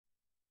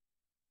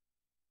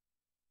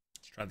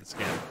try this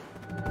again.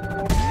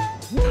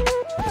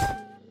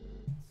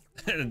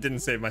 And it didn't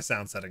save my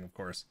sound setting, of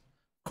course.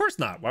 Of course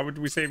not. Why would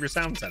we save your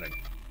sound setting?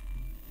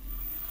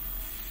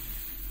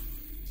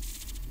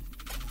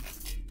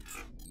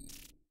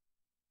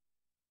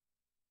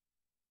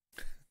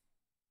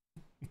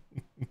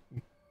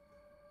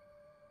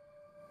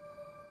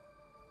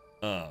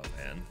 Oh,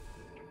 man.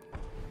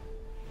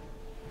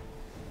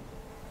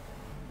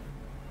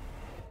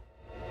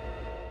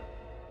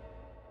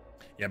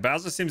 Yeah,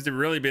 Bowser seems to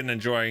really been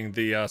enjoying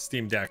the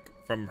Steam Deck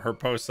from her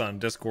posts on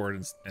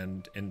Discord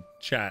and in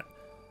chat.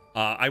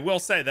 I will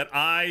say that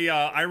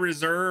I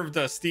reserved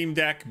a Steam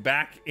Deck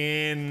back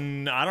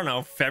in, I don't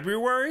know,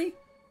 February,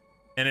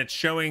 and it's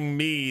showing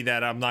me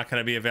that I'm not going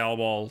to be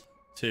available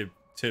to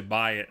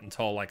buy it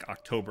until like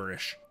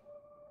October-ish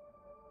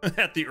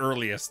at the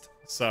earliest.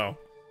 So,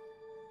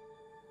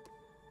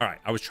 all right,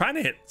 I was trying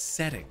to hit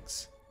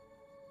settings.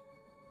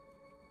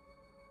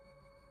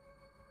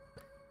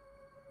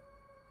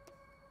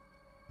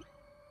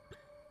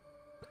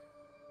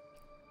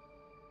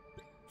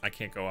 I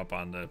can't go up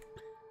on the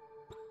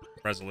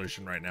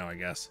resolution right now, I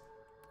guess.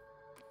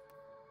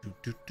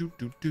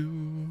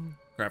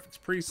 Graphics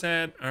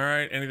preset. All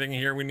right, anything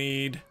here we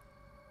need?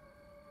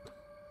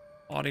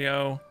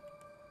 Audio.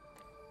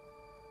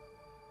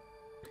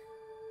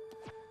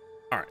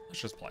 All right, let's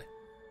just play.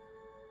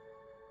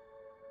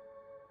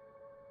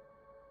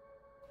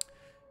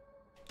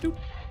 Doop.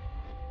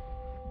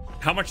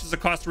 How much does it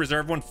cost to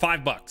reserve one?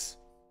 $5.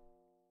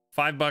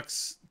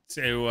 $5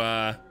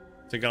 to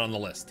get on the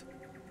list.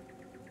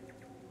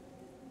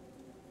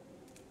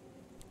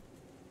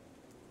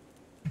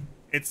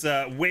 It's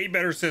a way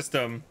better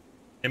system,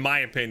 in my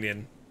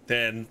opinion,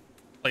 than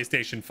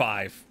PlayStation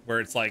 5, where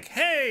it's like,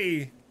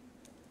 hey,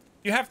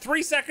 you have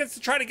 3 seconds to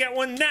try to get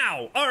one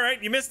now. All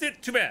right, you missed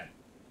it. Too bad.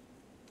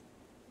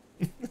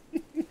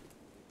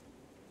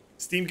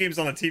 Steam games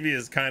on the TV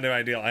is kind of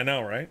ideal. I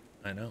know, right?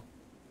 I know.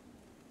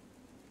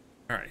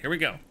 All right, here we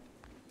go.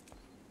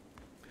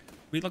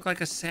 We look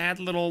like a sad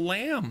little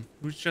lamb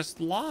who's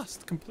just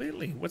lost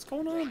completely. What's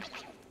going on?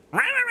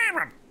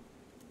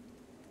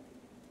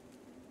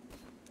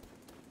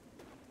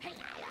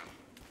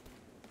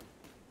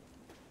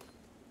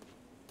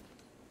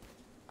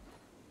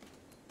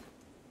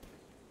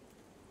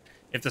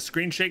 If the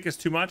screen shake is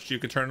too much, you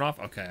could turn it off.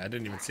 Okay, I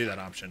didn't even see that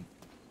option.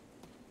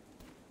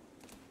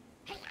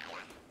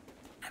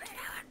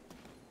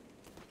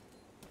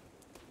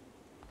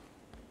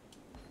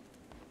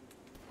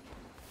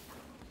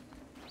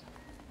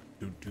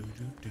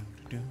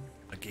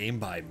 A game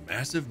by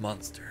Massive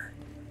Monster.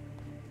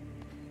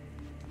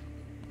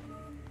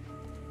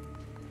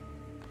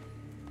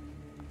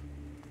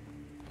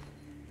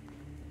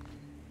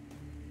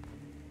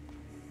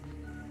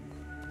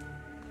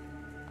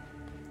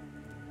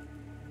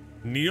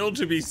 Kneel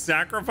to be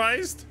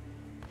sacrificed?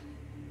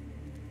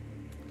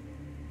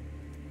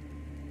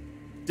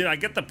 Did I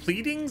get the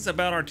pleadings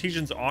about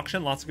Artesian's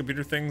auction? Lots of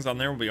computer things on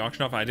there will be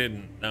auctioned off. I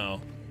didn't.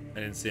 No, I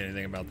didn't see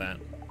anything about that.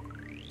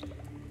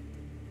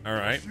 All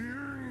right.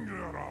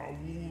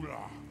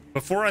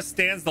 Before us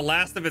stands the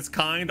last of its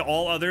kind.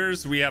 All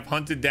others we have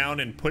hunted down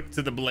and put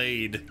to the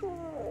blade.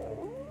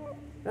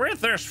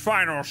 With this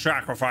final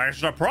sacrifice,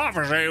 the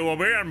prophecy will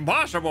be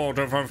impossible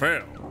to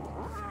fulfill.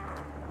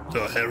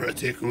 The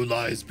heretic who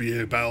lies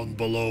bound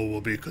below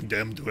will be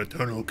condemned to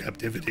eternal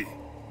captivity.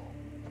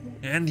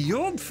 And the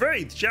old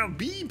faith shall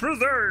be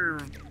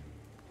preserved.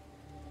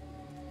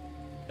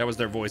 That was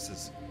their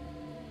voices.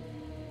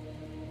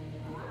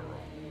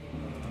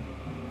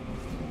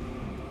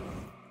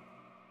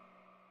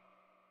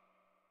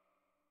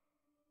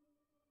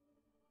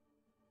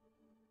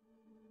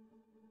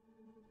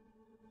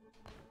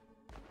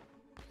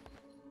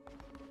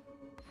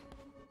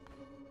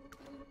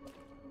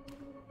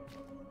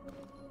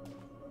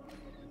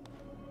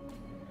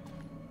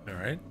 All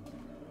right.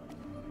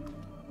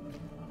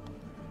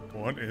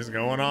 What is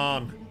going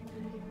on?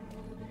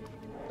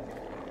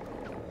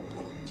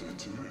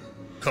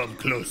 Come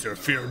closer,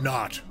 fear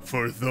not,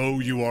 for though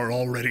you are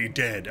already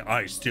dead,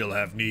 I still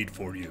have need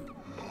for you.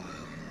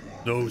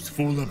 Those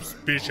foolish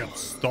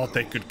bishops thought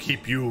they could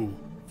keep you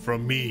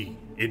from me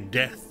in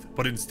death,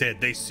 but instead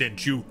they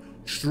sent you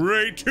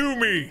straight to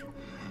me.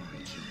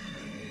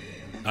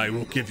 I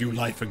will give you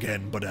life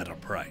again, but at a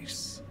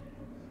price.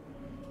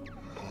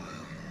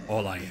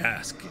 All I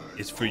ask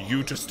is for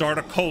you to start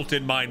a cult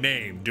in my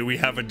name. Do we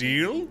have a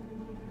deal?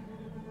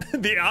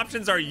 The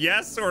options are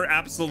yes or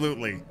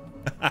absolutely.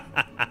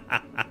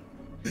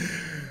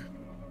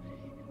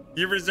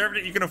 You reserved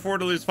it. You can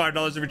afford to lose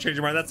 $5 if you change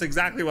your mind. That's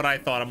exactly what I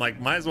thought. I'm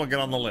like, might as well get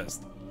on the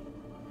list.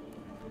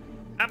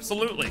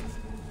 Absolutely.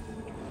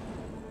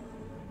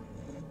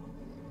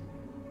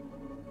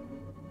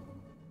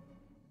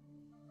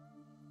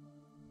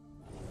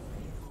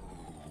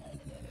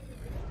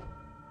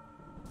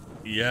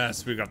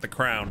 Yes, we got the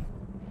crown.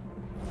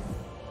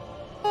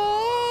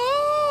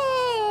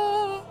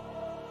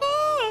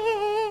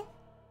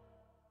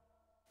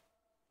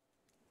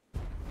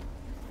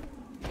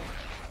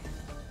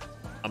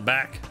 I'm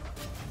back.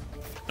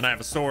 And I have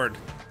a sword.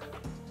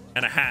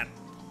 And a hat.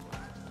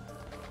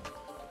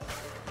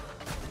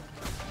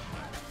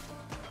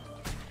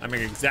 I'm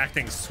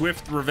exacting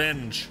swift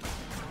revenge.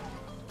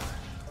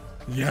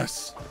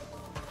 Yes.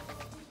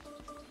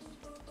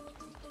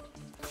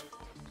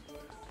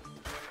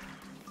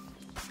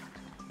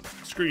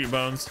 Screw you,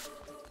 Bones.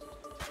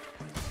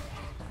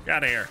 Get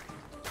out of here.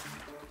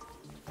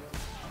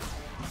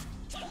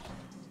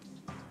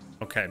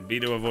 Okay, B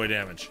to avoid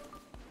damage.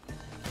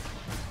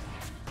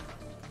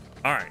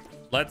 All right,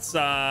 let's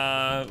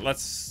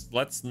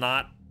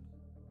not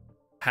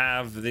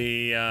have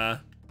the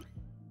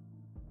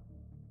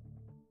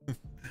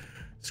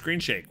screen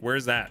shake.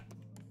 Where's that?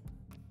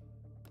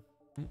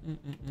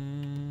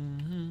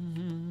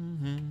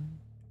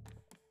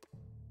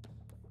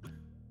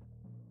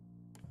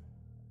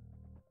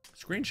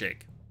 Screen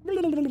shake.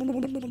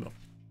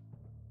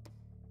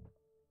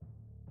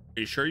 Are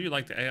you sure you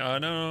like to?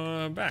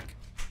 No, back.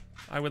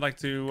 I would like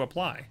to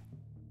apply.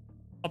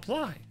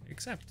 Apply.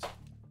 Accept.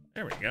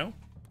 There we go.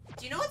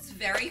 Do you know what's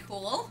very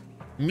cool?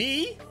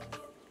 Me?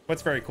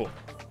 What's very cool?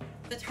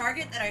 The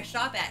Target that I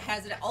shop at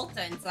has an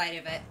Ulta inside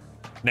of it.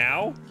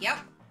 Now? Yep.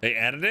 They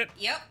added it?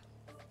 Yep.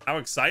 How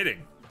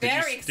exciting.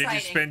 Very exciting. Did you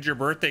spend your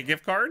birthday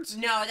gift cards?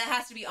 No, that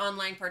has to be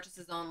online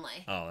purchases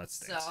only. Oh, that's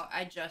stinks. So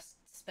I just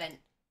spent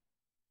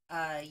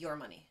your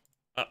money.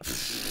 Uh,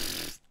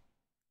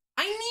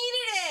 I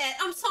needed it.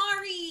 I'm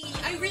sorry.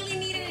 I really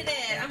needed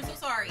it. I'm so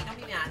sorry. Don't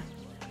be mad.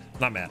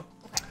 Not mad.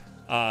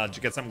 Okay. Did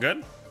you get something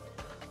good?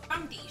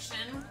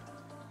 Foundation.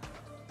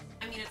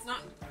 I mean, it's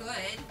not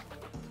good,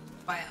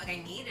 but like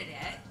I needed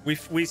it.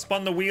 We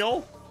spun the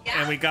wheel. Yeah.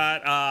 And we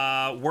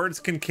got Words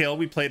Can Kill.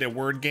 We played a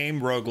word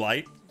game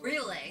roguelite.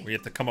 Really? We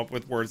have to come up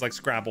with words like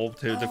Scrabble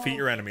to defeat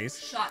your enemies.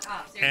 Shut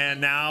up. Seriously. And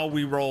now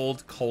we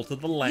rolled Cult of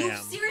the Lamb. You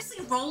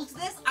seriously rolled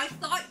this? I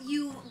thought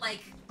you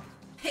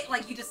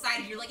you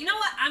decided you're like, you know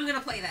what? I'm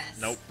gonna play this.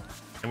 Nope.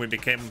 And we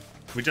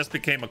just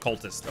became a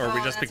cultist, or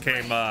we just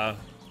became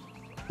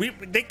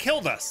great. They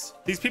killed us.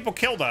 These people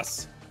killed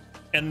us.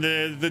 And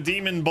the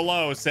demon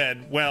below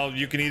said, well,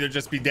 you can either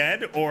just be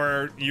dead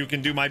or you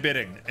can do my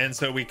bidding. And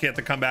so we get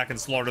to come back and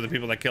slaughter the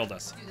people that killed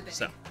us. Do the bidding.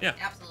 So, yeah.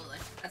 Absolutely.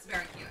 That's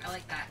very cute. I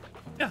like that.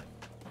 Yeah.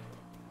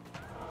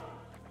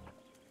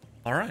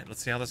 All right,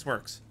 let's see how this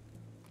works.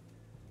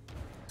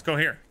 Let's go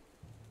here.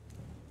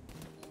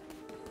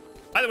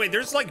 By the way,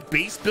 there's like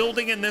base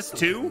building in this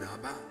too.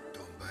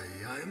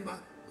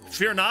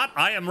 Fear not,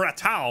 I am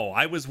Ratau.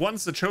 I was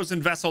once a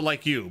chosen vessel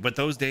like you, but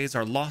those days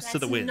are lost to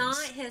the winds.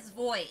 That's not his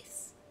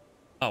voice.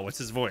 Oh, what's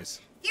his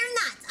voice? Fear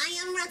not, I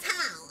am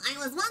Ratau. I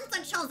was once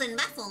a chosen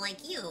vessel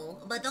like you,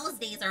 but those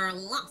days are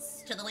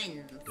lost to the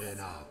winds.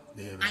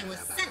 I was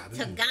sent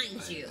to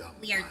guide you.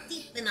 We are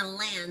deep in the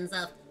lands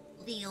of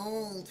the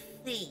old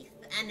faith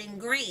and in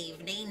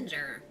grave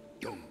danger.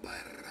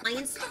 My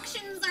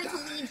instructions are to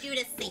lead you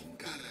to safety.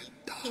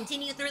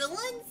 Continue through the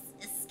woods.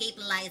 Escape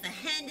lies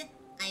ahead.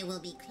 I will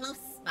be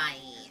close by.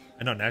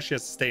 I know, now she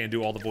has to stay and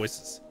do all the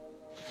voices.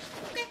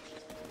 Okay.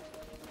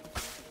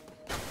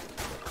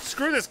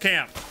 Screw this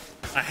camp.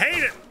 I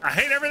hate it. I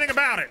hate everything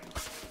about it.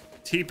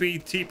 Teepee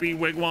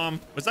wigwam.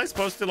 Was I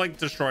supposed to like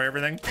destroy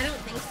everything? I don't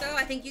think so.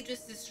 I think you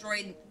just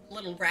destroyed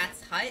Little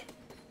Rat's hut.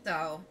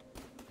 So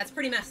that's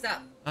pretty messed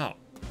up. Oh.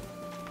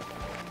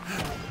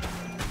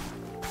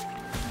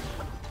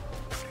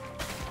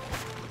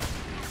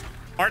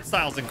 Art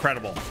style's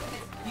incredible.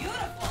 It's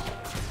beautiful.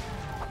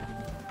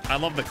 I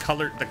love the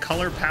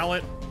color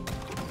palette.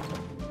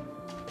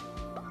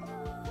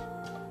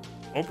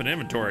 Open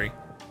inventory.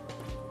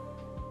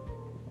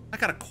 I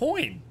got a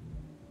coin.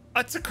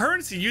 It's a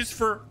currency used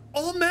for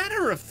all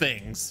manner of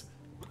things.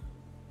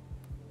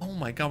 Oh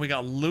my god, we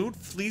got loot,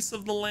 fleece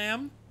of the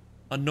lamb,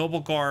 a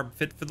noble garb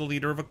fit for the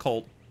leader of a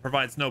cult,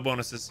 provides no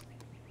bonuses.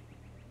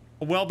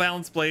 A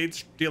well-balanced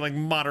blade dealing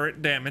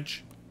moderate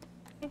damage.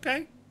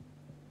 Okay.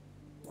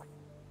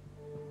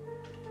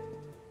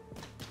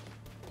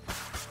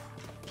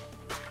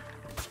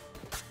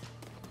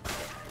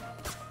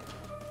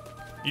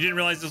 You didn't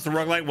realize this was a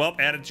roguelite? Well,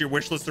 add it to your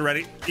wish list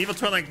already. Evil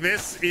Twin like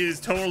this is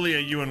totally a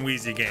you and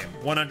Wheezy game,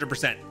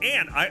 100%.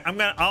 And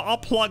I'll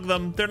plug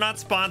them. They're not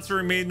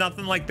sponsoring me,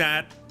 nothing like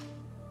that.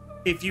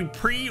 If you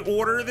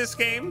pre-order this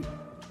game,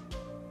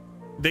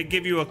 they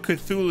give you a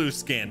Cthulhu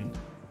skin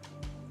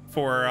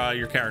for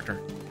your character.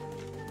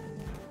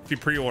 If you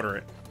pre-order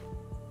it.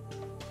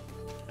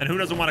 And who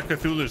doesn't want a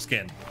Cthulhu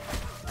skin?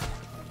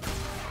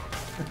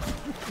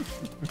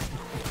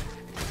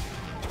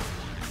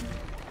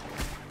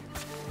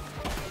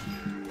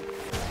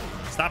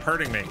 Stop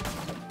hurting me.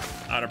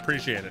 I'd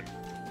appreciate it.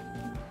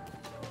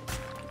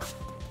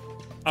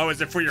 Oh, is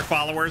it for your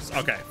followers?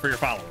 Okay, for your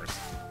followers.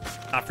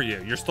 Not for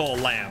you. You're still a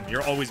lamb.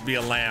 You'll always be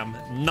a lamb.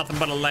 Nothing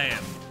but a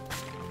lamb.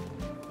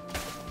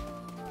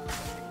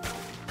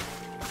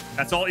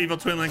 That's all Evil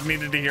Twin Link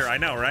needed to hear. I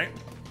know, right?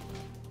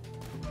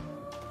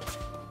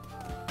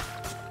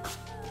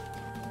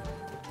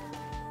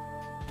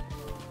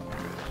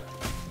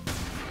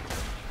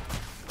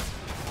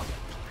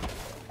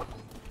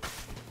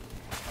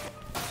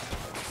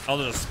 Oh,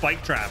 those are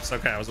spike traps.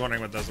 Okay, I was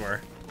wondering what those were.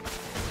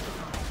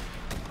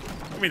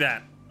 Give me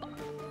that.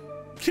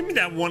 Give me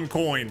that one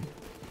coin.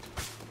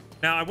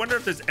 Now, I wonder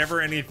if there's ever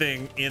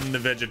anything in the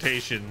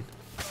vegetation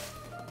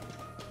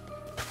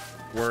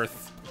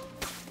worth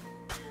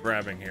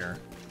grabbing here.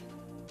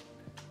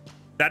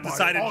 That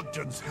decided.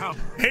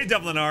 Hey,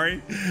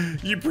 Dublinari,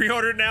 you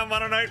pre-ordered now,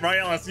 Mono Knight? Right,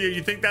 LSU,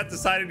 you think that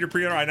decided your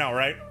pre-order? I know,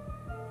 right?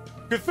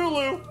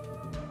 Cthulhu.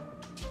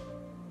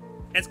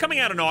 It's coming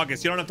out in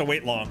August. You don't have to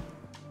wait long.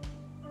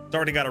 It's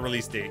already got a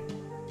release date.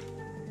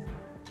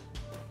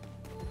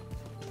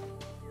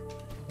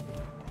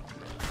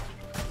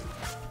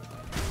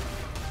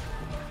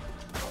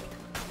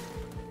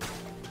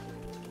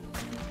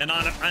 And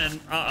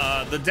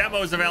the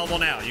demo is available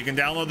now. You can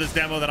download this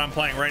demo that I'm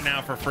playing right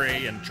now for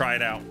free and try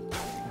it out.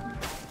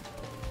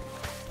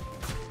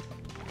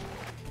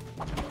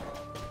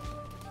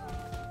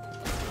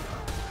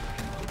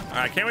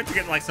 I can't wait to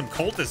get like some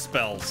cultist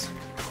spells.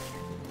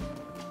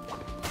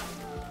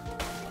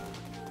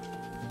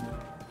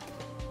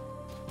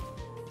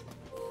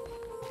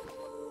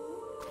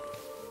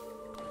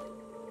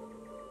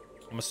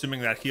 I'm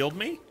assuming that healed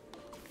me.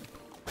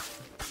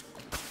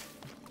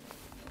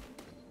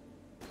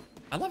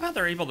 I love how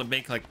they're able to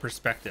make like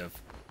perspective,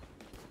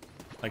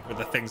 like with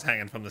the things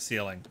hanging from the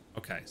ceiling.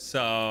 Okay,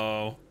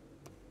 so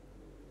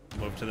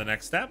move to the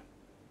next step.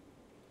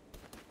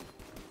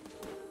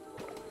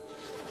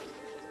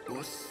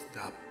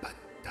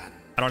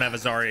 I don't have a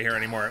Zarya here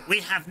anymore.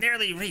 We have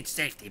nearly reached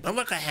safety, but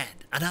look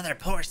ahead. Another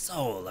poor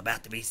soul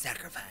about to be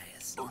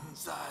sacrificed.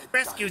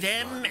 Rescue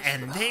them,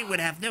 and they would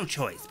have no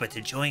choice but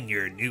to join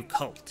your new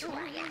cult.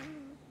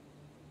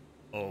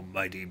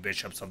 Almighty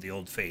bishops of the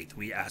old faith,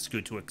 we ask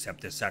you to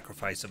accept the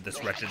sacrifice of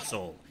this wretched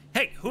soul.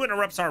 Hey, who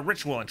interrupts our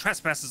ritual and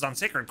trespasses on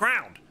sacred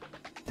ground?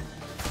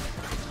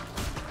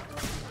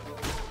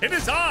 It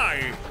is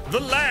I, the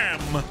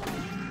Lamb.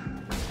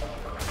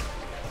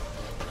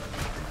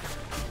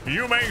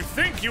 You may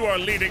think you are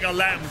leading a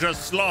lamb to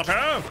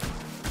slaughter,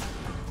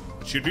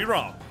 but you'd be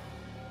wrong.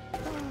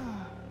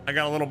 I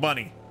got a little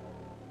bunny.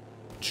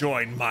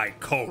 Join my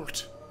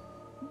cult.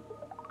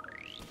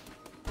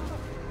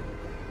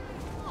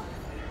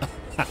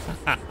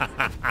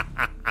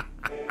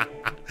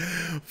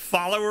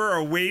 Follower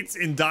awaits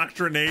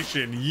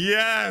indoctrination.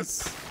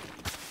 Yes.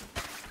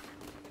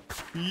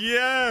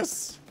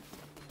 Yes.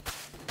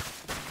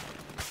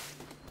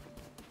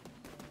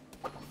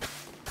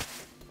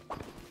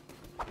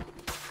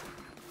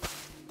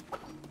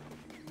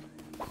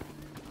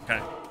 Okay,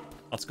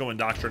 let's go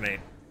indoctrinate.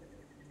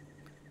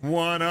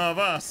 One of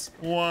us.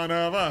 One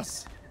of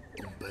us.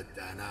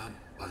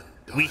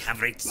 We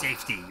have reached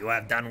safety. You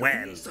have done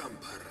well.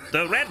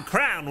 The red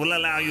crown will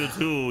allow you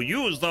to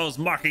use those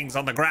markings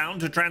on the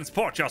ground to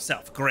transport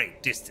yourself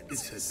great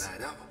distances.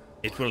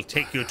 It will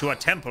take you to a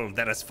temple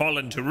that has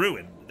fallen to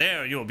ruin.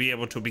 There you'll be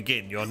able to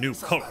begin your new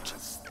cult.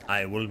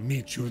 I will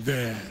meet you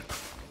there.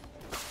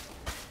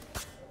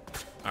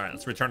 All right,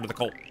 let's return to the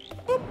cult.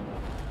 Boop.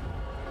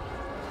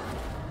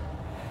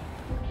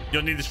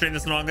 You'll need to stream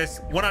this in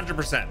August?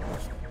 100%.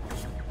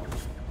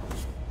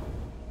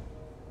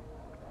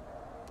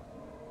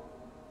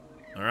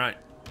 All right.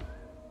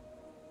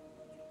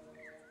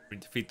 We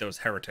defeat those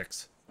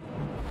heretics.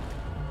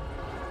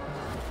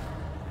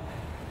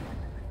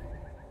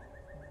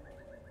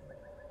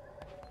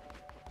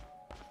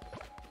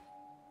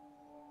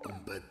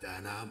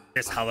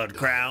 This hallowed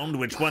ground,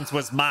 which once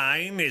was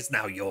mine, is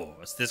now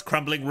yours. This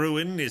crumbling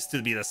ruin is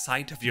to be the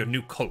site of your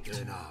new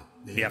cult.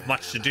 We have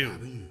much to do.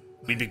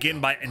 We begin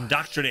by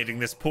indoctrinating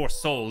this poor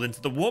soul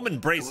into the warm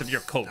embrace of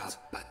your cult.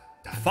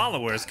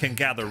 Followers can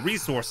gather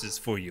resources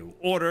for you.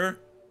 Order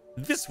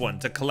this one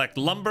to collect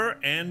lumber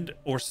and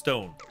or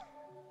stone.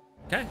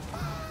 Okay.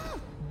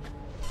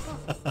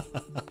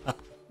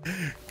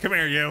 Come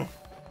here, you.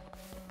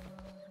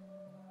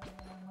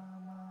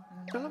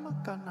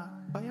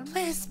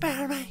 Please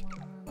spare me.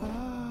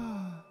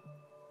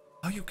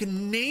 Oh, you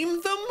can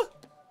name them?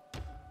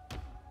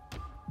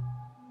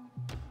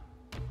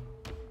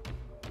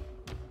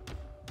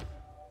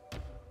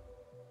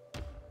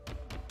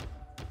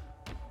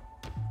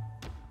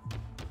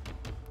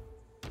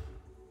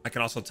 I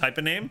can also type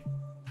a name.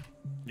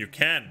 You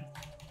can.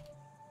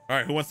 All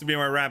right, who wants to be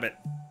my rabbit?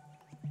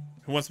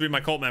 Who wants to be my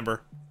cult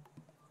member?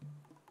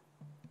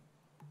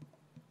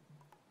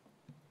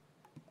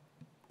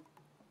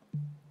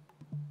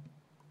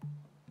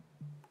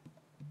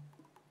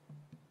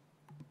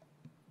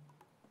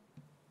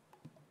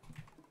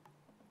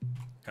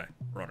 Okay,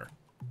 runner.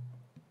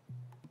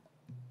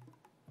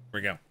 Here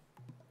we go.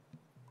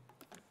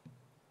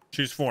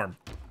 Choose form.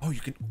 Oh,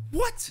 you can.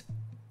 What?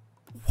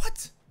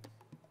 What?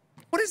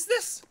 What is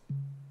this?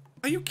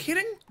 Are you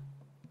kidding?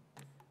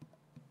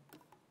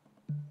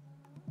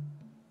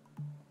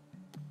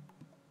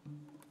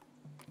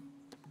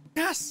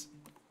 Yes.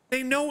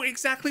 They know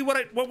exactly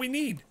what we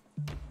need.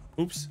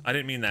 Oops, I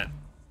didn't mean that.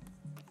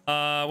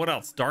 What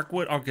else?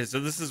 Darkwood. Okay, so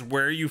this is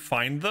where you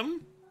find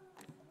them?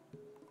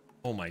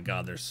 Oh my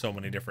god, there's so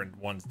many different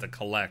ones to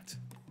collect.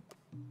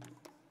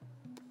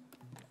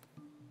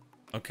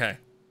 Okay.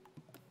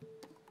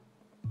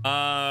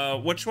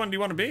 Which one do you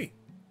want to be?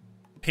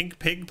 Pink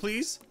pig,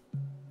 please?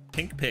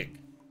 Pink pig.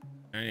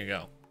 There you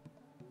go.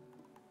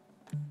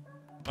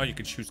 Oh, you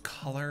can choose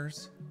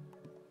colors.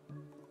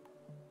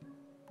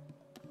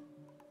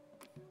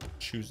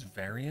 Choose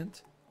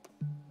variant.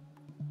 You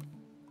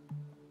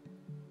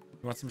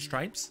want some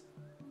stripes?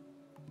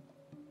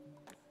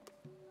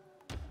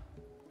 Oh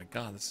my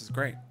God, this is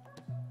great.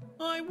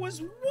 I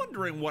was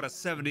wondering what a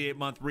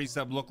 78-month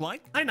resub looked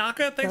like. Hi,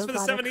 Naka. Thanks for the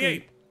Bog Otter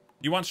 78.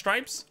 You want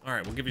stripes? All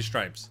right, we'll give you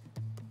stripes.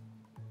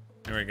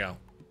 There we go.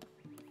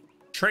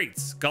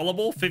 Traits.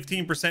 Gullible,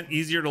 15%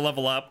 easier to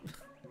level up.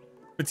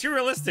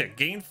 Materialistic.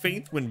 Gain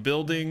faith when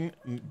building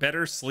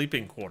better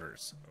sleeping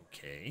quarters.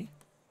 Okay.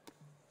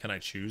 Can I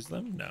choose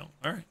them? No.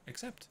 All right,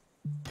 accept.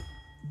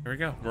 There we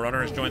go.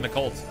 Runner has joined the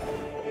cult.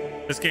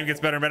 This game gets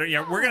better and better.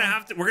 Yeah, we're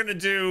gonna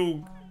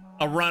do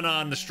a run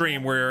on the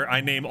stream where I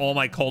name all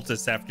my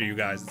cultists after you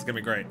guys. It's gonna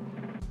be great.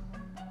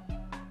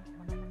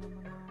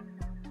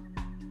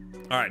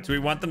 All right, do we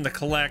want them to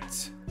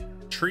collect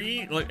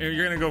tree?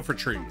 You're gonna go for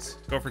trees.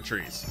 Go for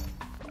trees.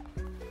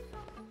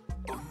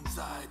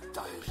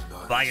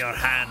 By your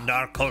hand,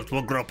 our cult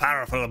will grow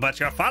powerful, but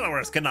your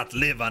followers cannot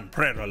live on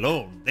prayer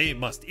alone. They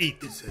must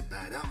eat.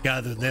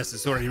 Gather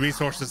necessary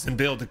resources and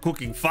build a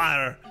cooking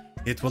fire.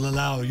 It will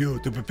allow you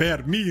to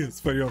prepare meals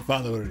for your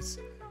followers.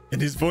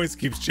 And his voice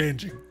keeps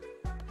changing.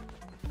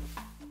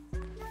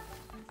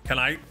 Can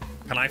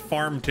I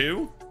farm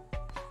too?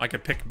 I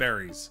could pick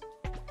berries.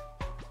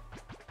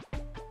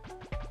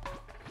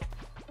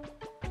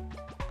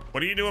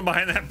 What are you doing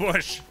behind that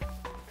bush?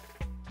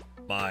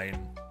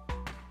 Mine.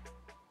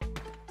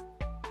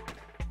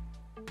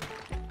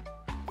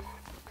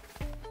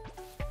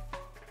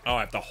 Oh,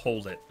 I have to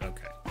hold it.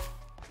 Okay.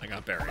 I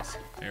got berries.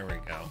 There we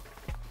go.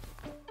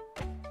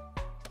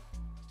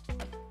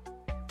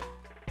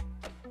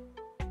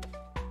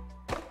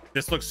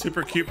 This looks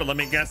super cute, but let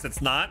me guess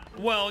it's not.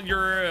 Well,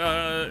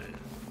 you're,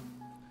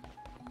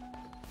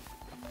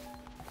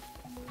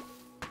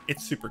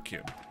 it's super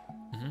cute.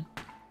 I'm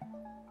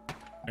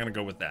gonna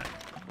go with that.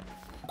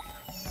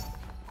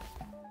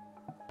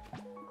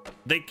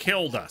 They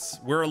killed us.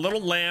 We're a little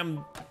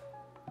lamb.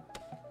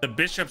 The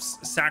bishops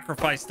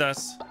sacrificed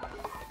us.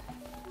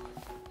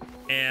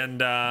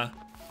 And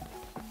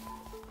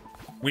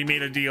we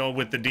made a deal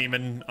with the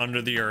demon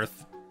under the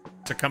earth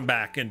to come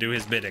back and do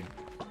his bidding.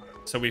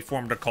 So we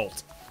formed a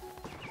cult.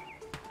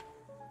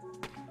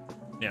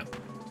 Yeah.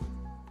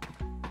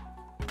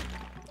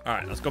 All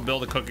right, let's go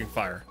build a cooking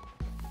fire.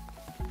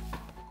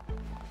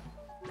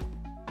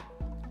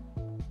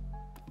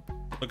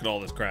 Look at all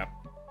this crap.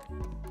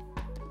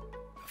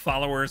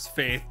 Followers,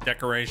 faith,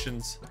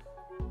 decorations.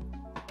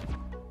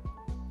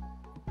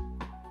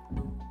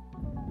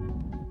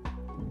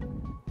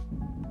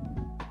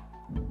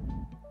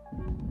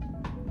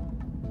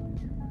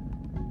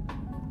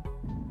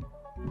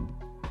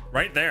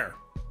 Right there.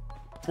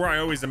 It's where I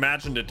always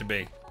imagined it to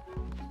be.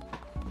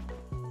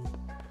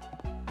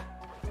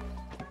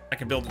 I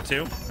can build it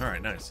too? All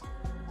right, nice.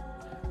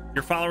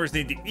 Your followers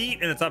need to eat,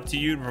 and it's up to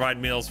you to provide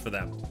meals for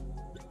them.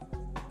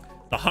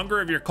 The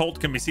hunger of your cult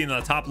can be seen on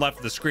the top left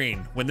of the screen.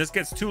 When this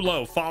gets too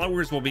low,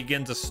 followers will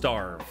begin to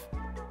starve.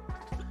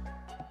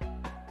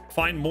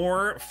 Find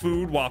more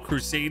food while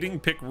crusading.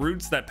 Pick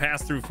routes that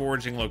pass through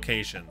foraging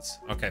locations.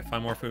 Okay,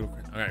 find more food.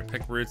 Okay,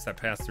 pick routes that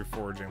pass through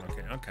foraging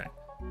locations. Okay.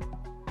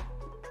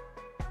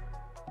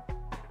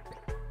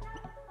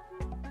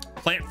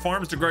 Plant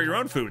farms to grow your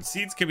own food.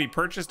 Seeds can be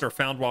purchased or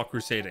found while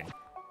crusading.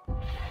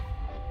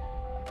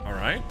 All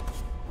right.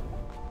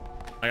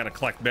 I gotta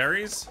collect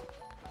berries.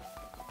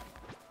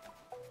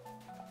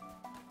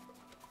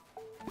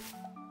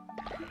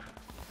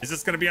 Is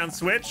this gonna be on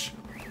Switch?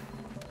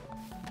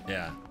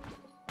 Yeah.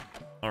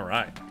 All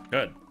right,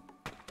 good.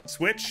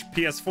 Switch,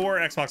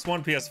 PS4, Xbox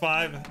One,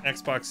 PS5,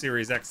 Xbox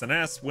Series X and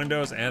S,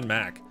 Windows, and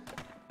Mac.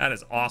 That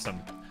is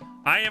awesome.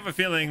 I have a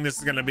feeling this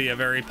is gonna be a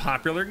very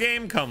popular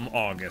game come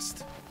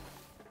August.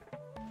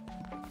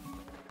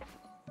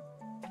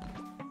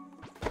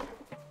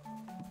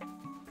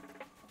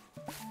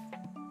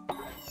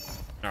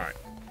 All right,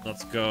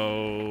 let's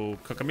go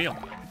cook a meal.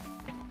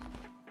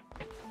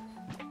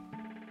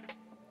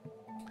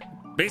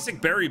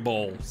 Basic berry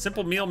bowl.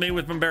 Simple meal made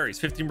with berries.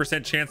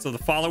 15% chance of the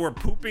follower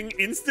pooping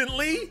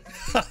instantly.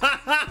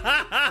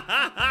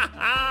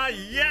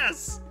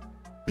 Yes.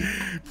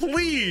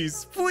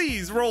 Please,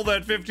 please roll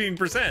that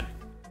 15%.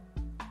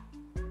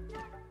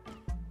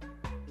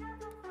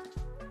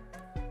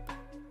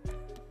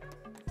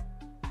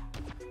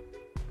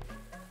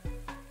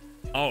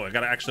 Oh, I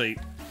gotta actually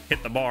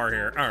hit the bar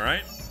here. All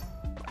right.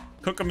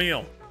 Cook a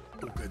meal.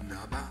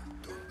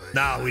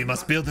 Now we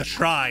must build a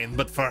shrine,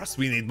 but first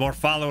we need more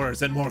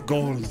followers and more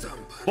gold.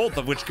 Both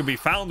of which can be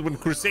found when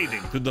crusading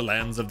through the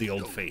lands of the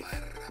old faith.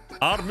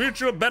 Our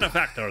mutual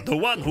benefactor, the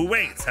one who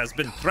waits, has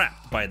been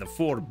trapped by the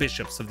 4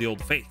 bishops of the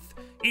old faith.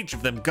 Each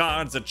of them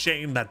guards a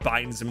chain that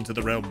binds him to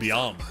the realm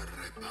beyond.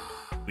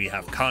 We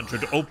have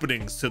conjured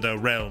openings to their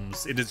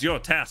realms. It is your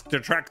task to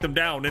track them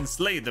down and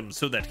slay them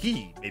so that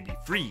he may be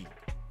free.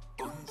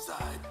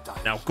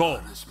 Now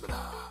go.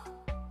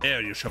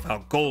 There you shall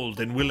have gold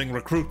and willing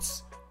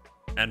recruits.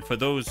 And for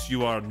those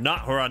who are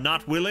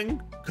not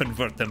willing,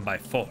 convert them by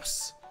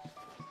force.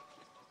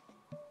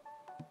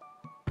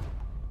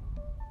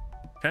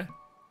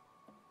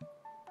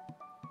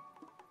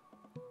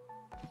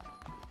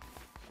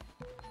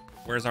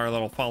 Where's our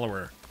little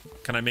follower?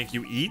 Can I make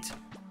you eat?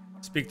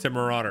 Speak to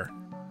Marauder.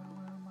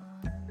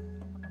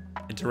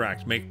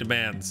 Interact. Make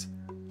demands.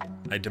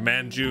 I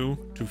demand you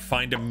to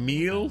find a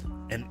meal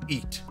and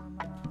eat.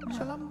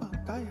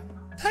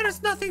 There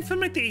is nothing for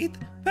me to eat.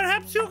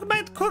 Perhaps you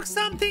might cook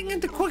something in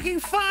the cooking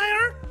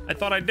fire? I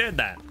thought I did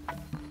that.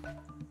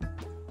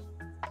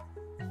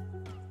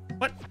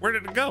 What? Where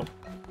did it go?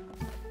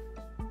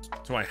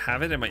 Do I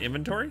have it in my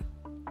inventory?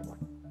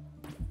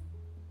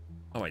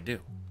 Oh, I do.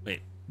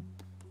 Wait.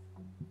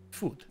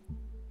 Food.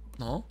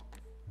 No.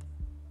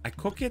 I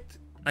cook it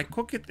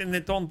and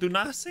it don't do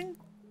nothing?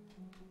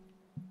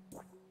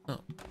 Oh.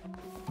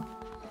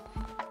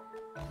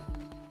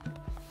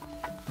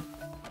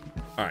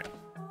 All right.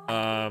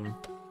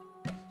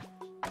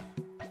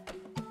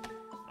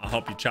 I'll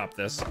help you chop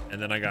this,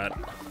 and then I got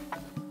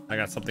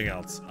something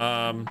else.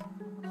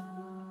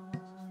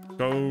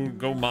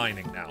 Go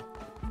mining now.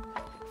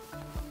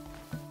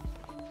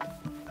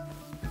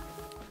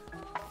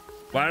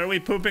 Why are we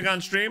pooping on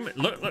stream?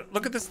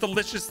 Look at this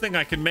delicious thing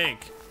I can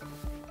make.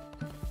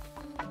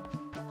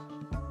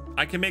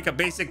 I can make a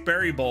basic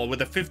berry bowl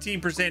with a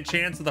 15%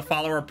 chance of the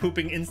follower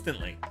pooping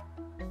instantly.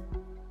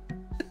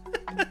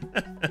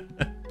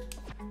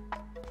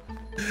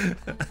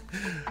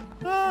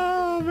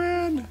 Oh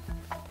man,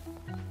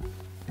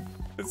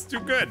 it's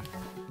too good.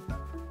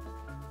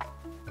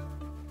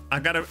 I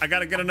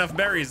gotta get enough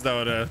berries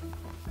though to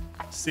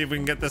see if we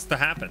can get this to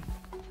happen.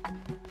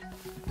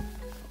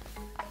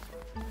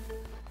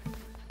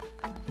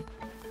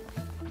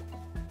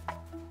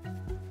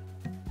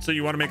 So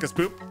you want to make us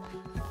poop?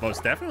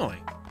 Most definitely.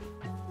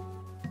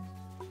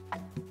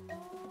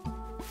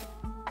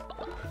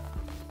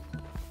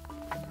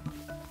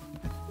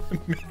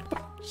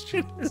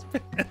 Shit his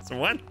pants.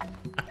 What?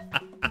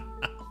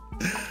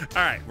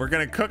 All right, we're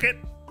gonna cook it.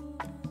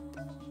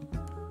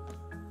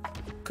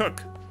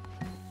 Cook.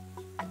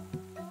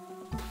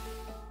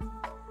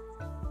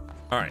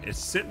 All right, it's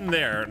sitting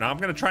there. Now I'm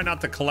gonna try not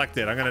to collect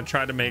it. I'm gonna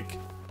try to make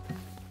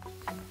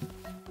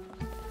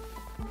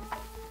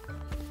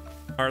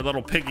our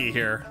little piggy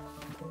here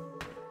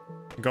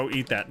go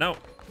eat that. No. All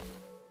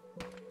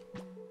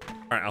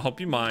right, I'll help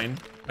you mine.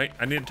 Wait,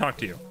 I need to talk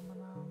to you.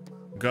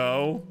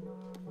 Go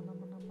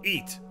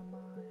eat.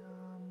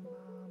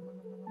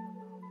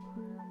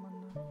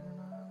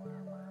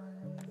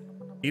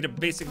 Eat a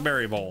basic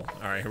berry bowl.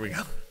 All right, here we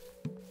go.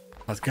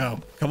 Let's go.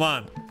 Come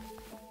on.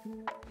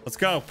 Let's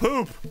go.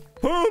 Poop.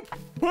 Poop.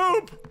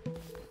 Poop.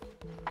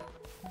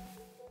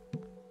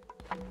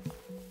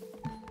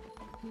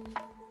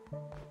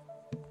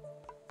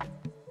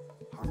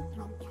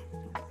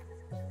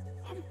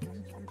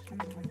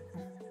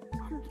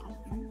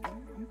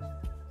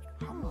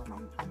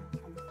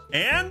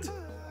 And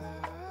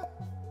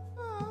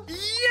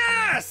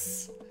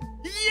yes!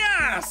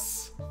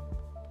 Yes!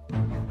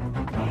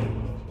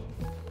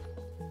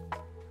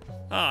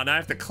 Oh, now I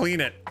have to clean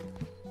it.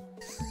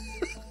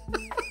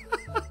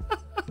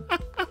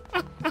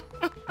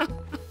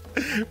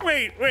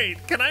 Wait,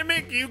 can I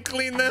make you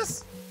clean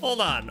this? Hold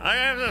on, I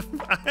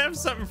have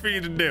something for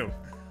you to do.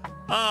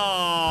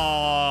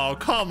 Oh,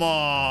 come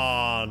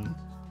on.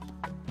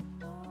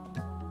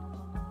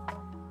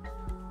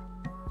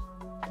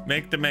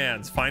 Make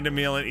demands. Find a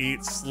meal and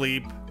eat.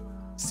 Sleep.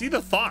 See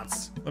the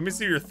thoughts. Let me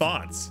see your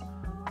thoughts.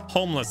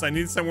 Homeless. I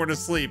need somewhere to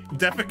sleep.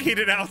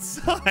 Defecated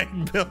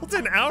outside. Build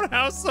an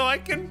outhouse so I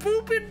can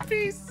poop in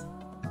peace.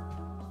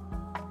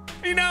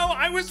 You know,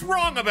 I was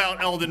wrong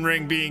about Elden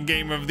Ring being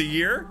Game of the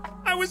Year.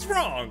 I was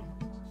wrong.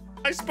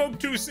 I spoke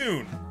too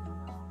soon.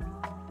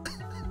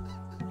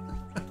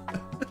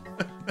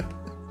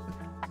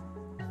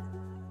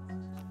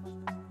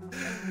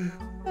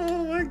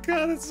 Oh my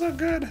god, it's so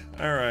good.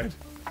 All right.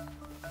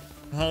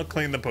 I'll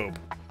clean the poop.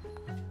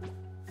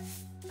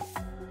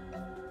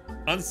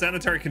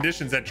 Unsanitary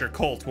conditions at your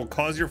cult will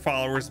cause your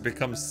followers to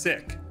become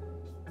sick.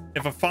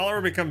 If a follower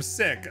becomes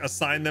sick,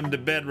 assign them to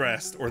bed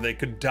rest or they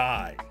could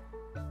die.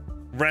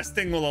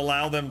 Resting will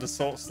allow them to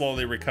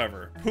slowly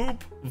recover.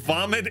 Poop,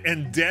 vomit,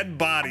 and dead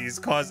bodies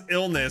cause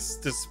illness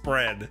to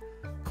spread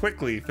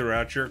quickly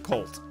throughout your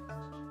cult.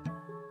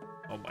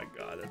 Oh my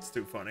god, that's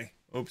too funny.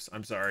 Oops,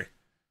 I'm sorry.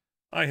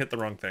 I hit the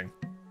wrong thing.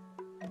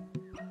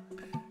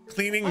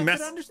 Cleaning I mess.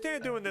 could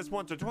understand doing this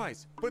once or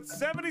twice, but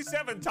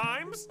 77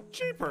 times?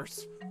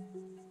 Cheapers.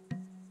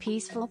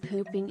 Peaceful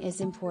pooping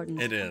is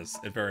important. It is.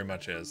 It very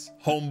much is.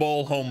 Home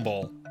bowl, home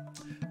bowl.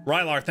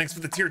 Rylar, thanks for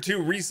the tier 2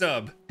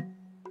 resub.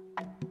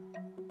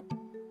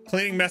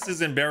 Cleaning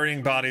messes and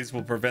burying bodies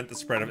will prevent the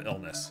spread of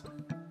illness.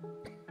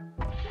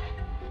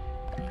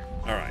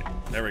 All right,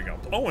 there we go.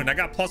 Oh, and I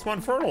got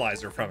 +1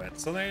 fertilizer from it.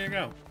 So there you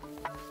go.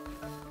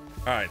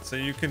 All right, so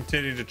you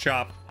continue to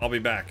chop. I'll be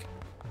back.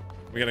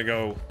 We gotta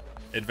go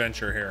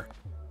adventure here.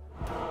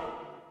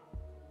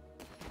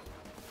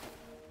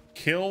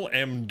 Kill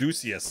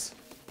Amdusius.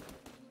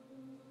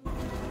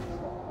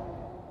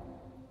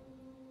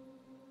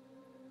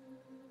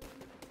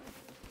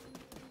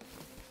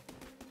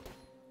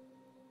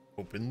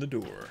 Open the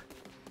door.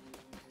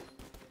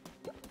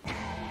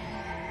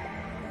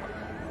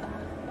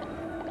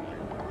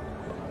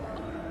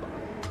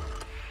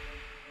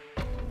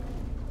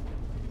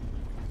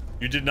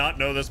 You did not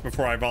know this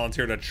before I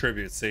volunteered at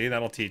tribute. See,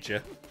 that'll teach you.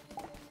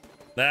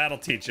 That'll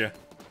teach you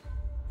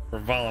for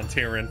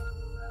volunteering.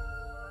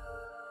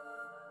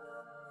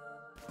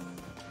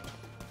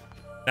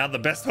 Now the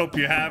best hope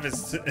you have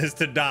is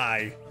to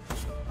die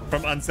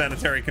from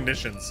unsanitary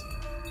conditions.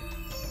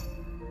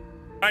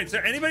 All right, so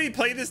anybody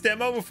played this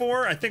demo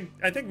before? I think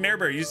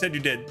Nairbear, you said you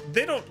did.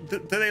 They don't. Do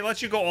they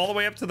let you go all the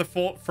way up to the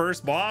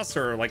first boss,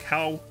 or like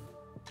how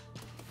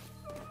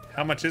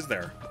much is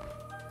there?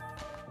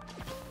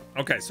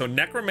 Okay, so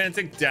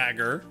necromantic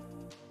dagger.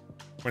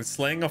 When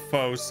slaying a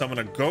foe, summon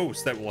a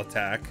ghost that will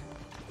attack.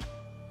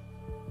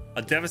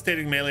 A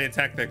devastating melee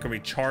attack that can be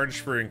charged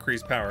for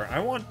increased power. I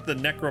want the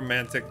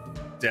necromantic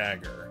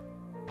dagger.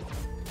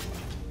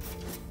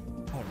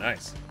 Oh,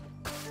 nice.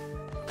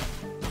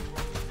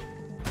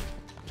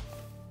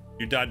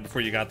 You died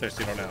before you got there, so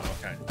you don't know.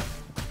 Okay.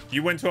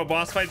 You went to a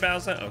boss fight,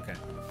 Bowser? Okay.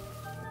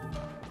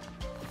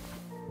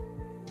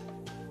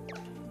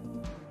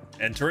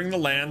 Entering the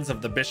lands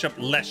of the Bishop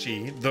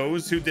Leshy,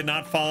 those who did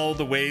not follow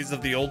the ways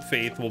of the old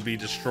faith will be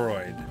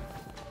destroyed.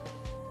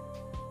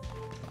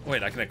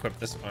 Wait, I can equip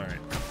this. All right.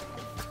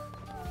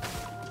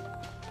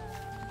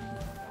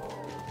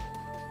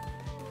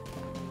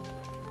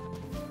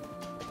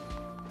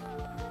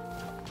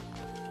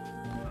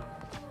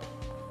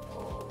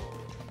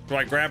 Do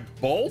I grab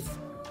both?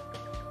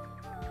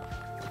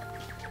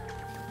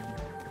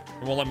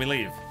 It won't let me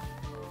leave.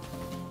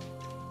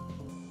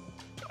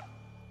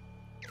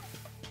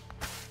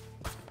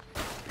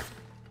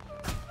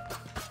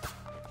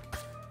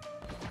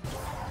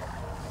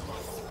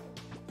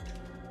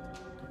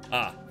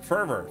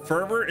 Fervor.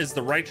 Fervor is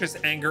the righteous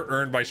anger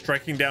earned by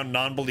striking down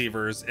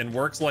non-believers and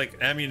works like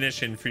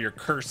ammunition for your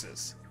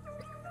curses.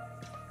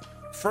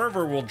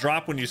 Fervor will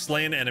drop when you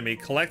slay an enemy.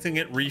 Collecting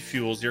it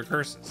refuels your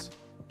curses.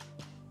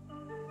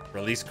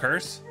 Release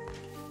curse?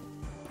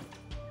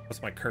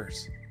 What's my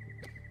curse?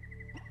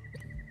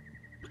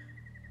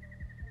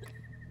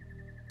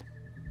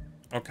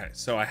 Okay,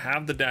 so I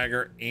have the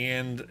dagger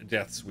and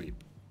death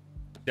sweep.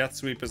 Death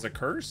sweep is a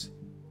curse?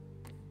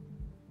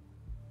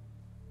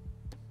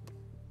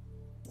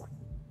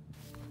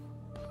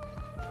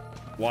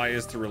 Y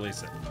is to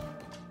release it.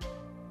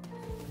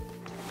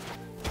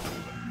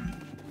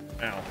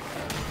 Ow.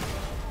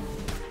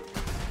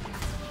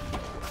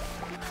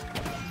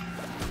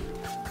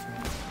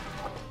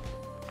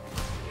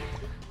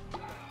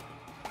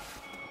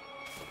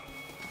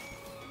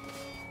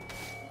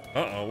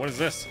 Uh-oh, what is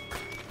this?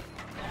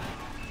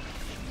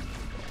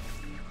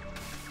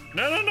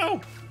 No, no,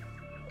 no!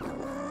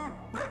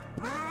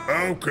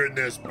 How can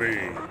this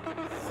be?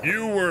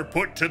 You were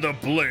put to the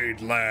blade,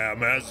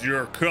 lamb, as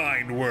your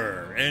kind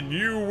were, and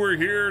you were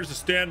here to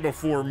stand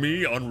before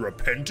me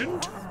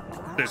unrepentant?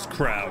 This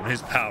crown,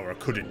 his power,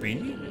 could it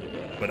be?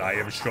 But I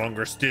am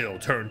stronger still.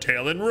 Turn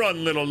tail and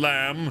run, little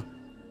lamb.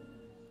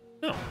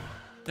 No.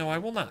 No, I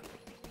will not.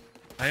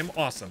 I am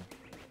awesome.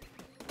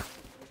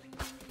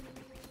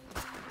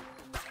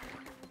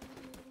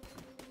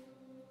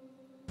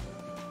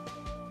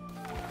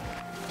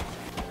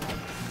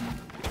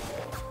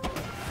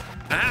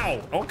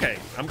 Ow! Okay,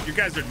 you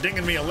guys are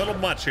dinging me a little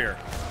much here.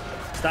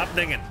 Stop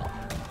dinging.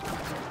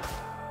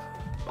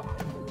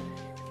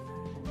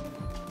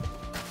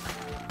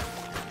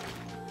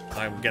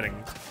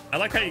 I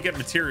like how you get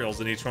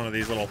materials in each one of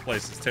these little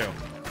places too.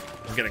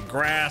 I'm getting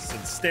grass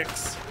and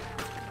sticks.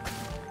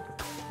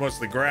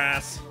 Mostly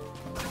grass.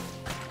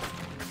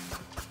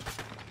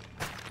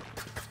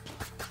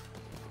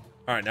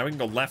 All right, now we can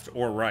go left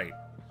or right.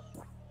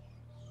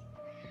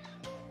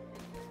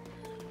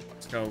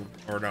 Let's go,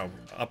 or no,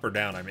 up or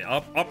down. I mean,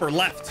 up or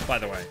left, by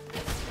the way.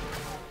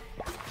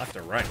 Left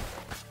or right.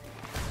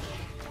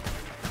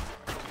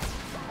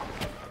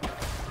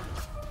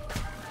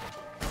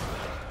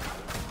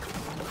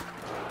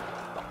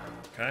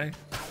 Okay,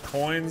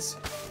 coins.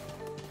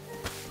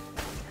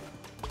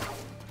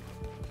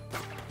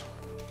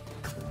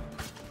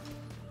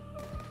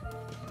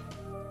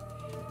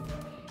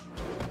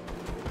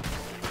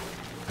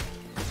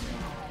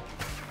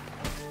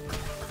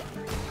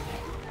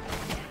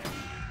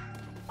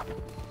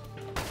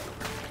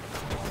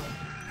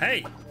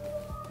 Hey.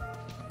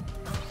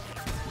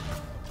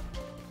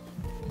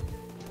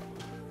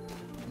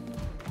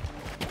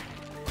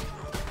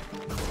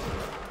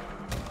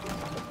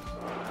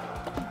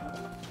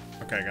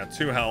 Okay, I got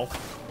 2 health.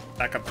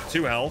 Back up to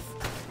 2 health.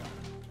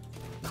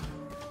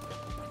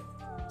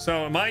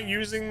 So am I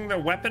using the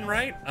weapon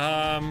right?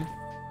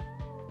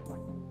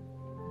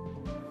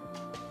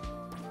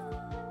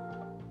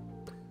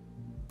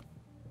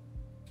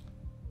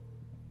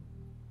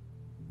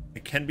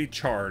 It can be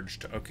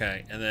charged.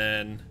 Okay, and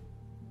then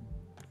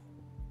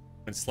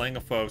when slaying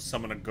a foe,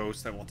 summon a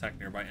ghost that will attack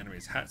nearby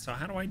enemies. So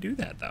how do I do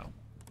that though?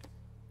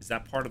 Is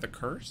that part of the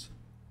curse?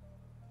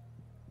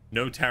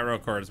 No tarot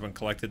cards. When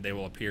collected, they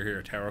will appear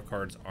here. Tarot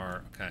cards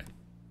are... Okay.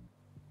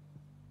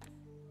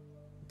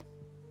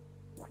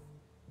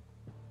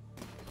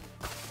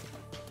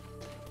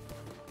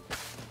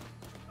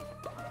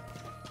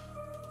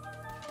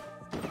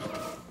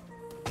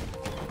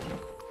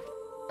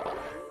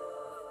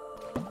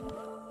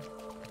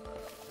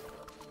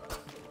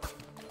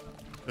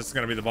 This is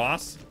gonna be the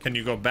boss. Can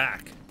you go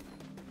back?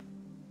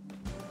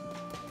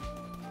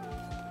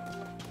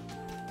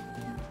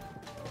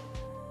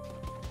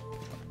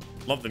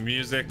 Love the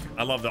music.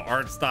 I love the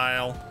art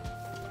style.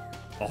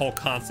 The whole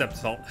concept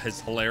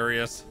is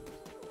hilarious.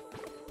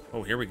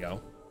 Oh, here we go.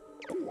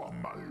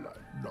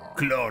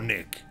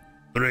 Clonic,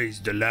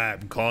 praise the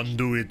Lamb,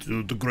 conduit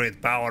to the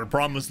great power,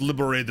 promised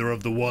liberator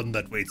of the one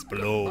that waits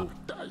below.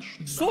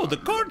 So the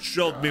card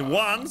showed me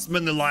once,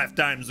 many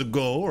lifetimes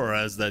ago, or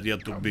as that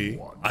yet to be.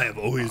 I have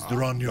always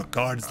drawn your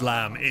cards,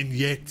 Lamb, and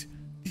yet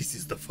this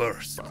is the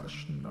first.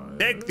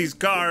 Take these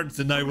cards,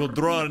 and I will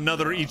draw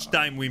another each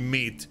time we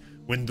meet.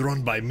 When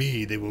drawn by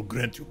me, they will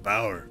grant you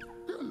power.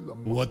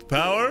 What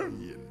power?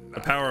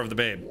 The power of the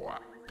babe.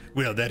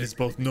 Well, that is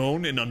both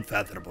known and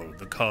unfathomable.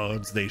 The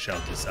cards, they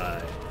shall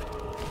decide.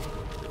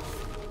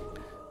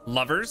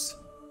 Lovers.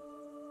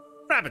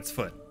 Rabbit's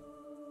foot.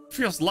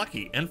 Feels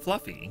lucky and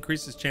fluffy.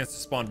 Increases chance to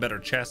spawn better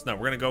chests. No,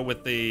 we're gonna go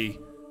with the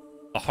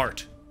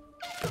heart.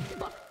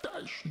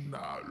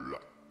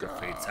 The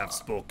fates have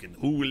spoken.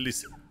 Who will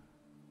listen?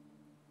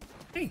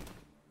 Hey,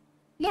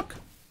 look.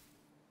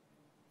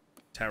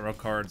 Tarot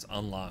cards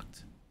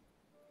unlocked.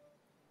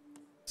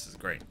 This is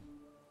great.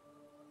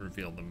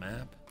 Reveal the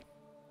map.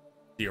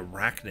 The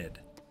arachnid.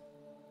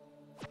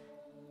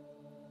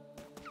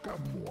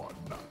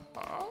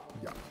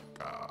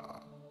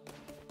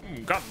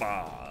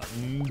 Gaba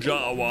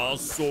Jawa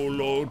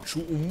Solo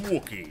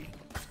Chumuki.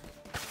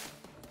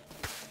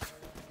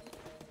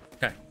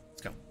 Okay,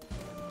 let's go.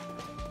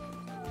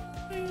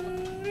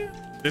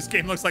 This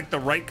game looks like the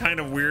right kind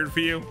of weird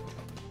for you.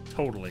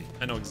 Totally.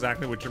 I know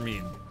exactly what you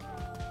mean.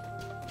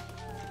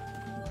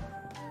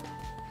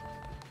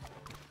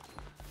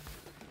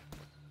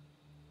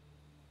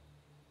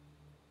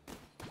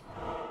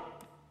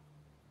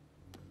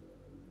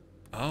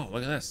 Oh,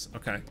 look at this.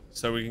 Okay,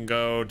 so we can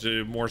go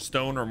to more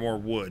stone or more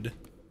wood.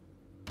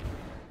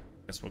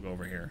 Guess we'll go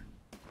over here.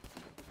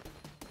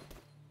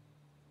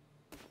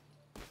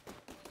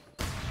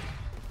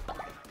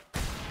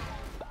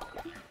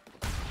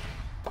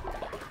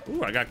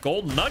 Ooh, I got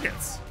gold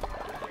nuggets.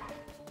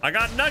 I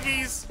got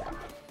nuggies.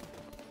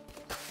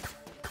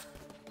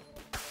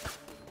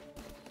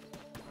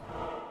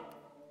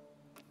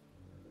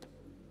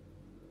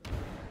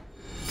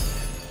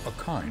 A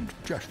kind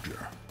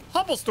gesture.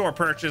 Humble store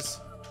purchase.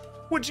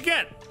 What'd you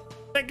get?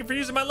 Thank you for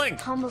using my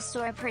link. Humble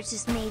store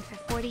purchase made for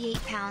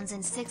 £48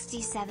 and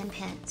 67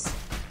 pence.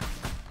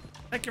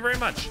 Thank you very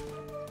much.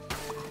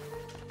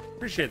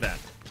 Appreciate that.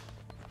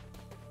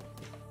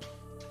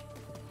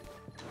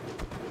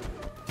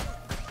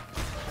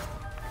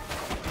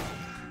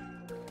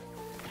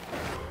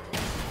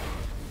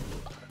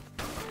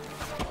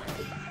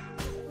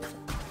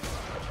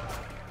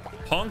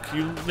 Punk,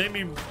 you made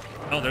me...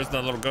 Oh, there's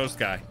that little ghost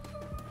guy.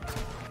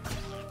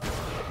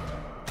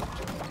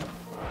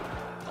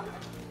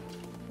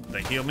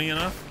 They heal me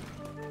enough?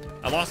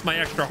 I lost my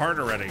extra heart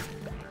already.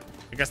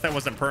 I guess that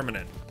wasn't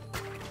permanent.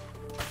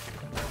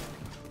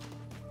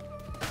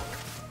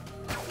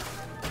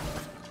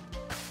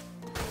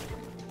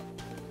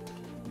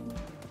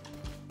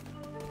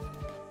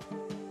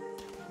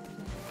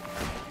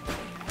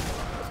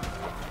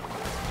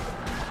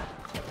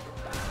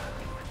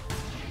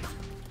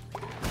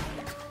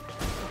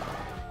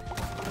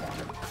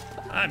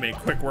 I made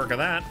quick work of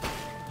that.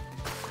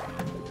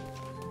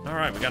 All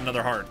right, we got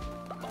another heart.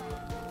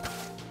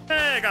 Hey,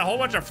 I got a whole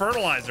bunch of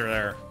fertilizer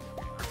there.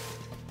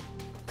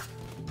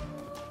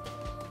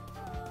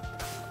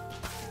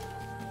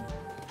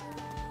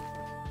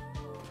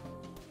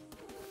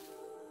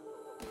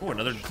 Oh,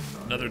 another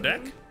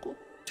deck?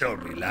 Tell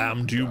me,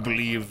 Lamb, do you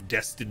believe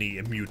destiny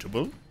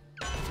immutable?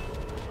 All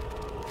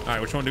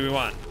right, which one do we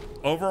want?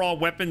 Overall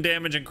weapon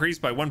damage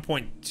increased by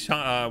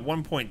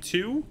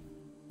 1.2,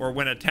 or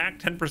when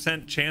attacked,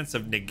 10% chance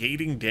of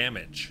negating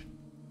damage.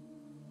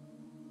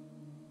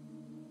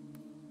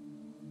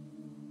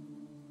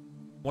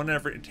 1 in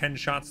every 10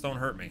 shots don't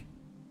hurt me.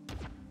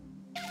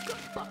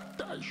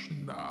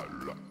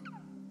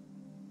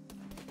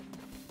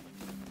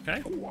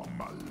 Okay.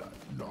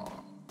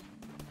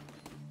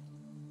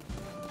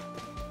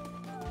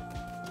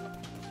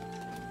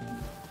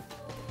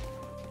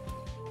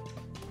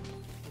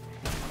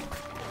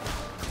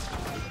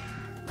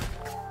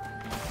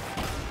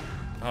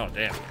 Oh,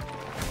 damn.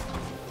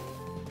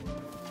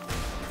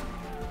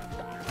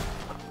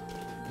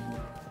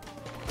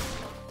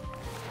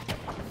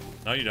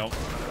 No, you don't.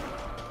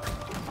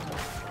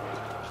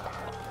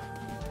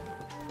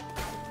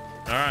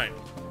 All right.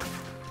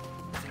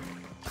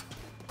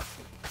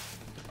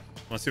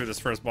 Let's see what this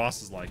first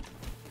boss is like.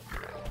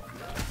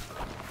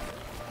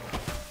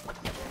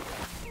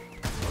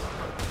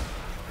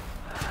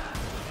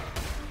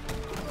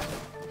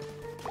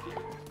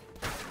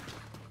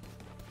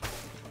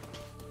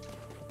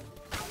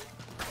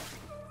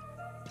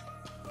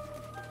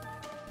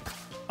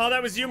 Oh,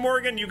 that was you,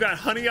 Morgan. You got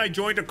Honey, I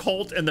Joined a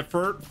Cult and the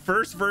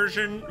first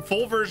version,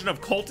 full version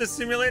of Cultist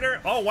Simulator.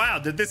 Oh, wow.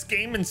 Did this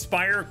game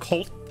inspire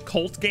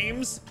cult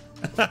games?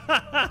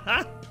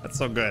 That's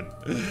so good.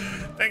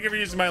 Thank you for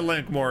using my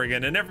link,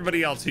 Morgan, and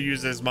everybody else who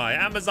uses my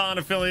Amazon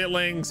affiliate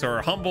links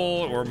or Humble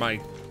or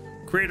my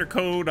creator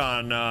code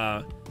on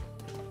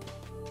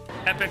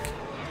Epic.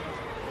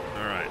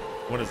 All right,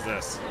 what is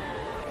this?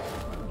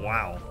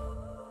 Wow.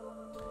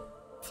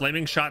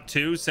 Flaming shot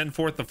 2. Send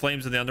forth the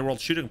flames of the underworld.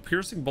 Shooting a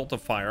piercing bolt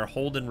of fire.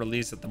 Hold and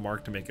release at the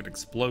mark to make it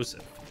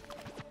explosive.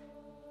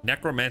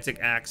 Necromantic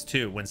axe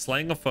 2. When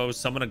slaying a foe,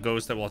 summon a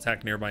ghost that will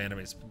attack nearby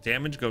enemies.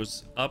 Damage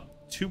goes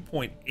up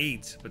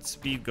 2.8, but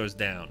speed goes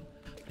down.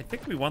 I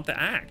think we want the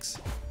axe.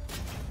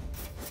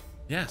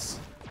 Yes.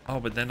 Oh,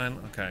 but then I'm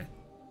okay.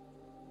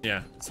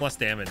 Yeah, it's less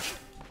damage.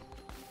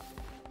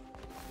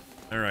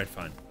 All right,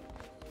 fine.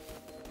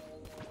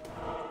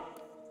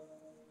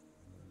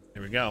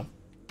 Here we go.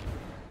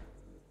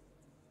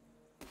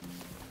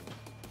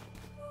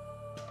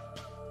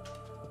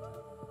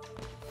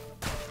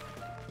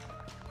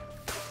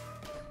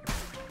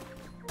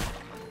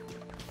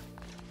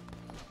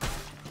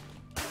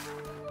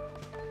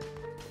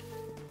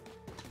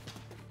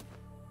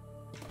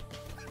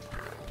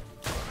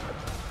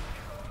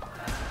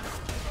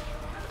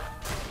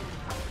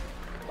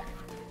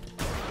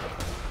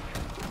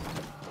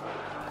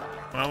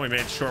 Well, we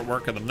made short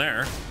work of them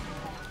there.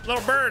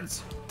 Little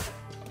birds.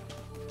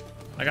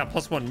 I got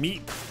 +1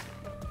 meat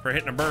for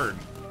hitting a bird.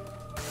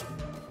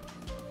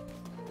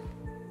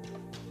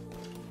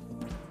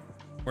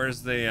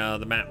 Where's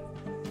the map?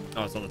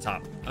 Oh, it's on the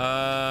top.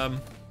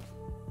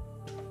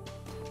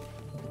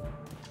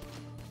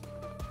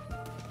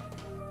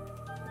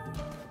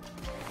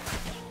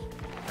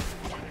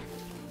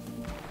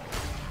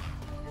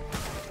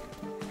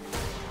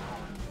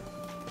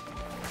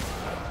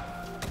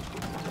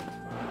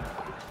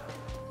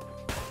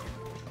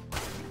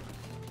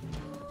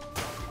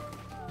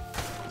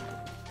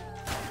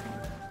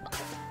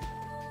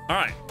 All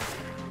right.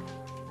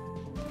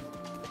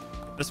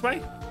 This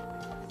way?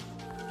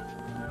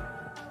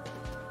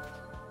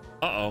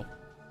 Uh-oh.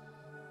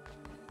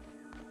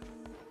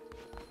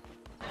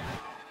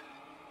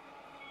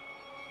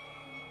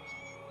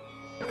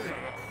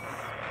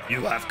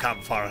 You have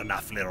come far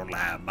enough, little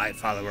lamb. My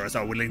followers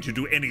are willing to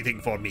do anything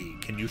for me.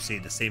 Can you say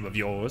the same of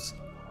yours?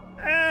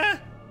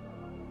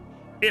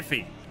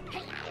 Iffy.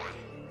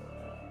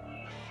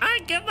 I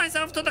give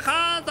myself to the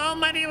cause,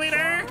 almighty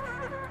leader.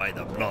 By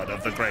the blood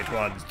of the great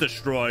ones,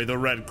 destroy the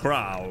red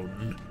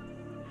crown.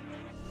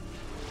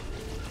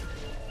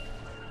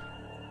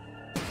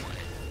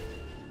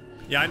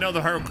 Yeah, I know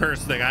the hero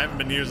curse thing. I haven't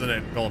been using it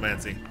in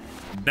Golomancy.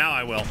 Now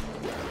I will.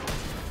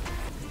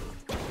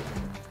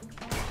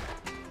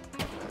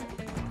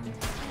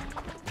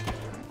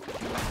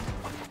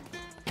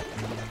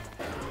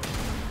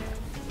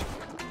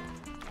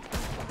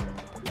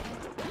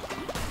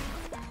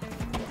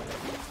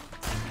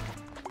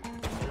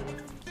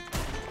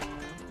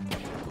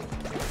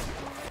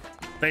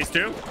 Phase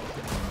 2.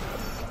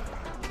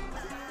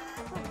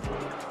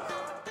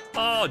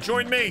 Oh,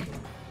 join me.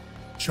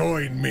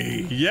 Join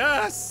me.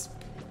 Yes.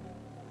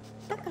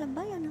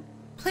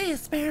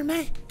 Please spare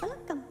me.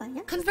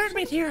 Convert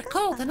me to your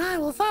cult and I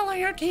will follow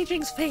your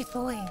teachings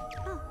faithfully.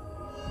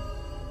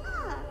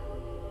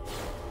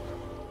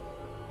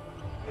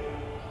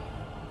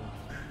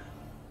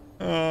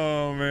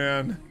 Oh,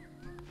 man.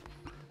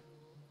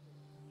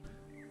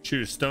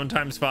 Choose stone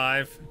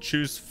 ×5.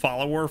 Choose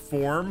follower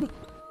form.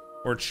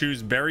 Or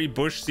choose berry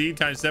bush seed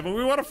 ×7.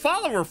 We want a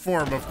follower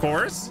form, of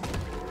course.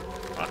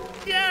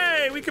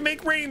 Yay! We can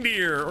make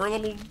reindeer or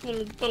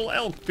little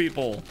elk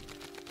people.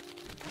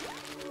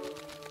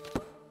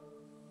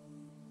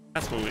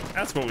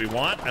 That's what we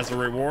want as a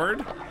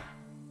reward.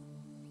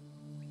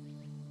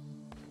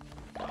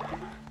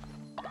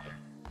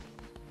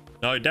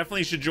 No, you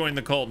definitely should join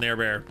the cult, Nair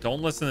Bear.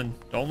 Don't listen.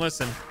 Don't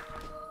listen.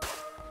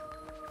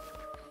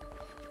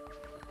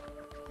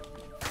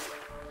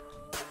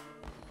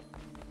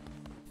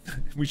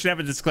 We should have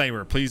a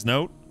disclaimer. Please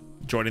note,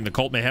 joining the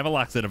cult may have a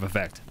laxative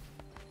effect.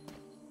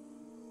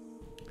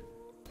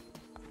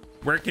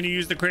 Where can you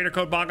use the creator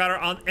code Bog Otter?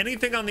 On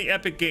anything on the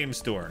Epic Game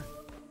Store.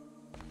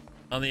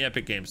 On the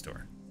Epic Game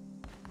Store.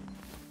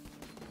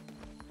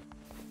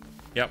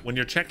 Yep, when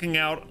you're checking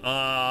out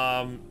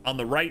on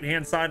the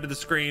right-hand side of the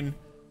screen,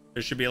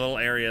 there should be a little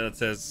area that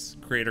says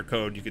creator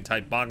code. You can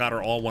type Bog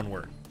Otter, all one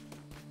word.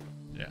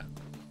 Yeah.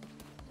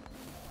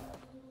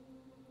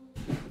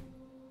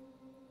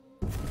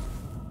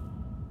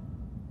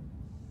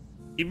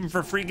 Even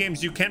for free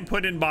games, you can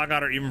put in Bog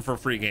Otter even for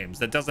free games.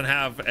 That doesn't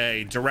have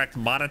a direct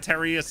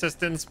monetary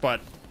assistance, but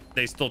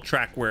they still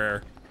track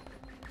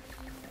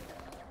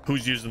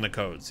who's using the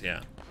codes.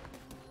 Yeah.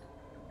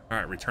 All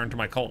right, return to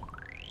my cult.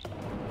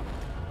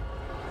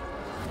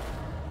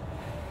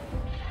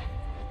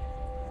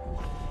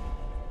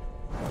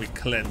 We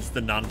cleanse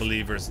the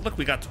non-believers. Look,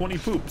 we got 20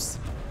 poops.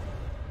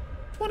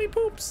 20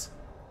 poops.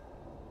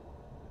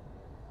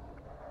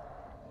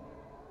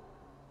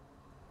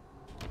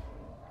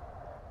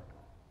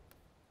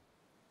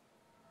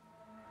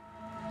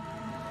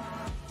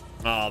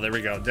 Oh, there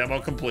we go. Demo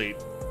complete.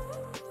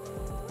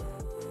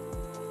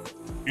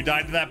 You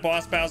died to that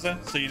boss, Bowser,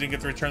 so you didn't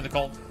get to return the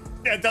cult.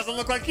 Yeah, it doesn't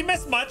look like you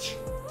missed much.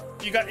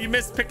 You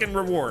missed picking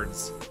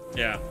rewards.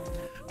 Yeah.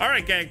 All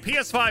right, gang.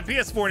 PS5,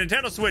 PS4,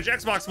 Nintendo Switch,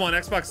 Xbox One,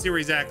 Xbox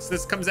Series X.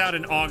 This comes out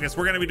in August.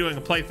 We're gonna be doing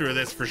a playthrough of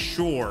this for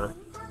sure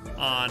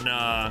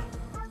on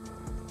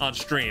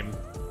stream.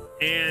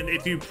 And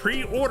if you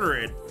pre-order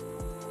it,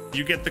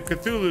 you get the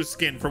Cthulhu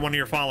skin for one of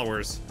your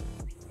followers.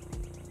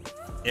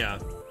 Yeah.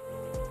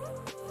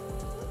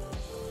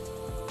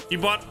 You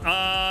bought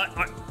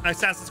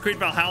Assassin's Creed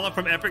Valhalla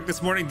from Epic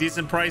this morning.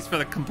 Decent price for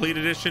the complete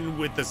edition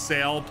with the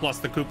sale plus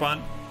the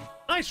coupon.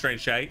 Nice,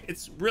 Strange Shay.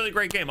 It's a really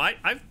great game.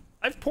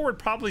 I've poured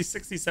probably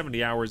 60,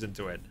 70 hours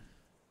into it.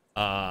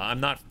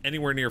 I'm not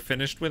anywhere near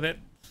finished with it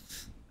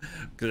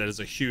because it is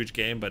a huge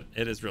game, but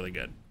it is really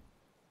good.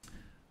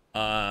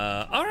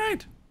 All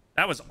right.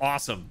 That was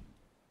awesome.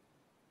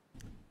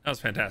 That was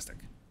fantastic.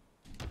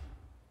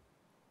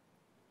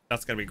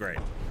 That's going to be great.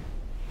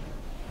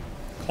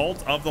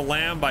 Cult of the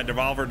Lamb by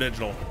Devolver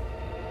Digital.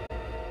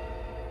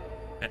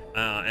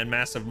 And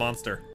Massive Monster.